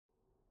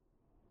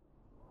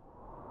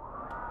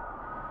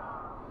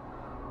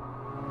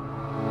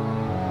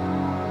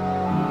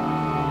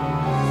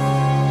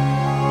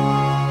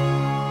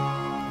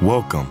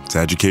Welcome to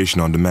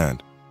Education on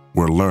Demand,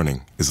 where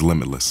learning is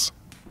limitless.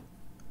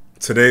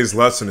 Today's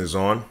lesson is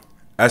on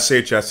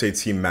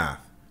SHSAT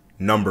Math,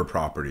 Number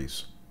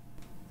Properties.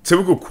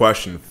 Typical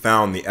question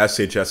found in the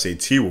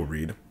SHSAT will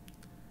read,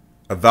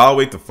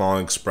 evaluate the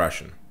following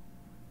expression.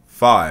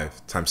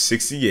 5 times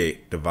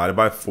 68 divided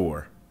by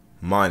 4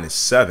 minus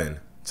 7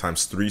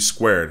 times 3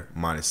 squared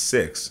minus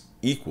 6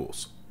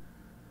 equals.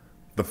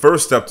 The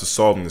first step to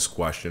solving this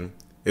question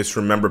is to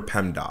remember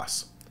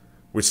PEMDAS,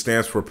 which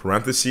stands for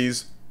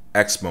parentheses,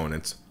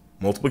 exponents,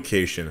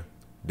 multiplication,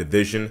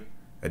 division,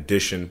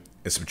 addition,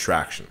 and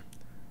subtraction.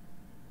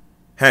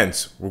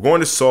 Hence, we're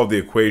going to solve the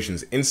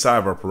equations inside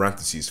of our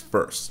parentheses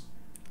first.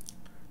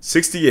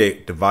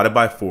 68 divided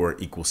by 4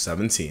 equals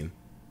 17,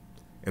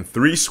 and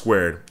 3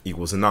 squared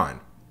equals 9.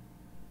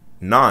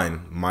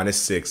 9 minus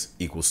 6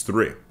 equals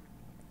 3.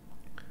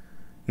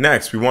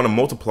 Next, we want to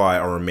multiply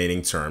our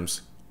remaining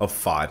terms of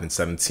 5 and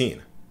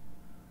 17.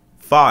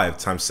 5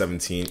 times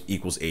 17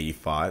 equals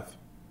 85,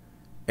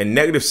 and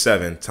negative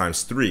 7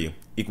 times 3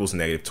 equals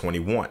negative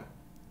 21.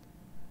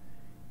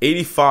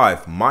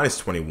 85 minus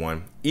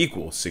 21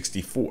 equals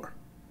 64.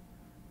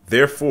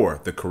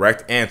 Therefore, the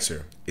correct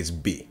answer is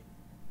B.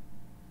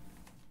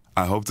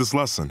 I hope this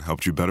lesson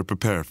helped you better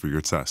prepare for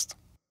your test.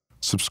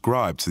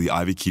 Subscribe to the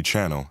Ivy Key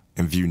channel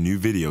and view new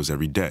videos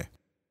every day.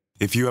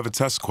 If you have a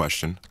test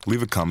question,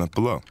 leave a comment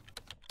below.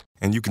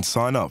 And you can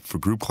sign up for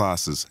group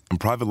classes and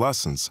private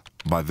lessons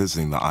by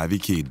visiting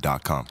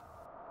theivykey.com.